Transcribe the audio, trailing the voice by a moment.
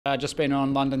Just been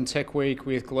on London Tech Week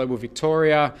with Global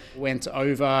Victoria. Went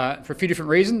over for a few different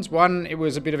reasons. One, it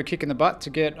was a bit of a kick in the butt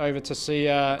to get over to see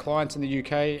clients in the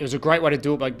UK. It was a great way to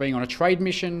do it by being on a trade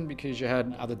mission because you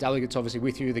had other delegates obviously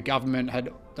with you. The government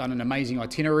had done an amazing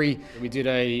itinerary. We did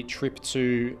a trip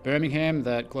to Birmingham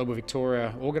that Global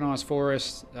Victoria organised for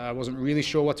us. I wasn't really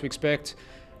sure what to expect.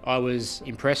 I was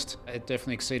impressed. It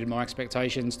definitely exceeded my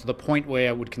expectations to the point where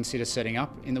I would consider setting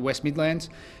up in the West Midlands.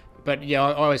 But yeah,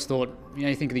 I always thought,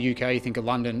 you think of the UK, you think of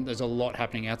London, there's a lot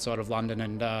happening outside of London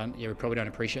and we probably don't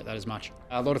appreciate that as much.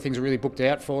 A lot of things are really booked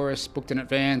out for us, booked in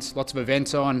advance, lots of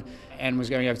events on, and was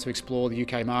going over to explore the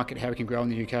UK market, how we can grow in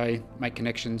the UK, make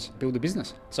connections, build a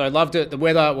business. So I loved it. The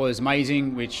weather was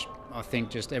amazing, which I think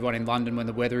just everyone in London, when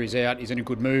the weather is out, is in a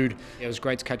good mood. It was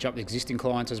great to catch up with existing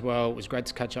clients as well. It was great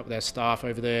to catch up with our staff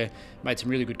over there. Made some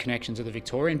really good connections with the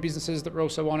Victorian businesses that were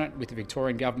also on it, with the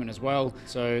Victorian government as well.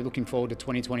 So looking forward to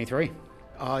 2023.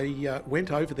 I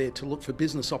went over there to look for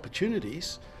business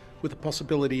opportunities with the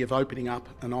possibility of opening up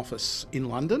an office in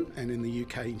London and in the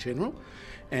UK in general.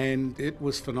 And it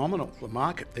was phenomenal. The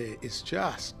market there is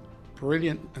just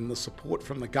brilliant, and the support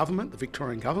from the government, the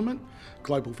Victorian government,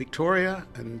 Global Victoria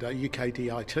and UK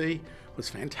DIT was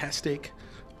fantastic.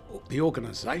 The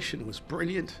organisation was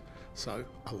brilliant, so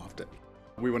I loved it.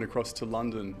 We went across to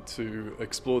London to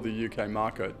explore the UK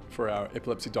market for our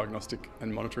epilepsy diagnostic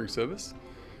and monitoring service.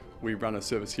 We run a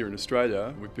service here in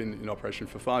Australia. We've been in operation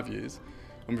for 5 years,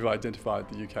 and we've identified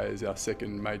the UK as our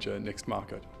second major next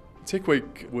market. Tech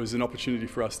Week was an opportunity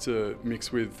for us to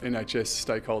mix with NHS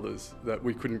stakeholders that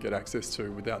we couldn't get access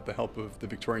to without the help of the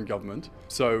Victorian government.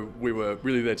 So we were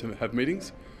really there to have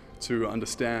meetings to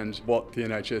understand what the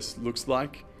NHS looks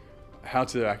like, how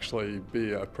to actually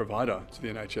be a provider to the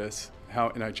NHS, how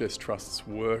NHS trusts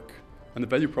work, and the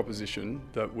value proposition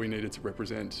that we needed to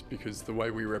represent, because the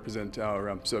way we represent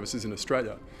our services in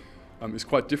Australia is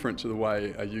quite different to the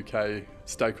way a UK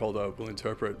stakeholder will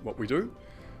interpret what we do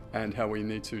and how we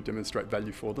need to demonstrate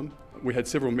value for them. We had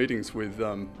several meetings with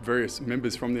various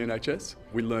members from the NHS.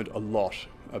 We learned a lot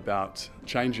about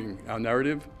changing our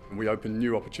narrative. We opened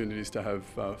new opportunities to have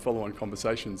follow-on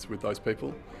conversations with those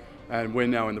people. And we're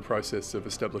now in the process of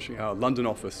establishing our London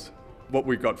office. What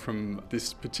we got from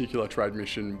this particular trade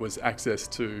mission was access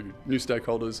to new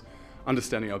stakeholders,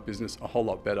 understanding our business a whole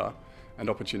lot better, and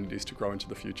opportunities to grow into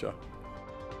the future.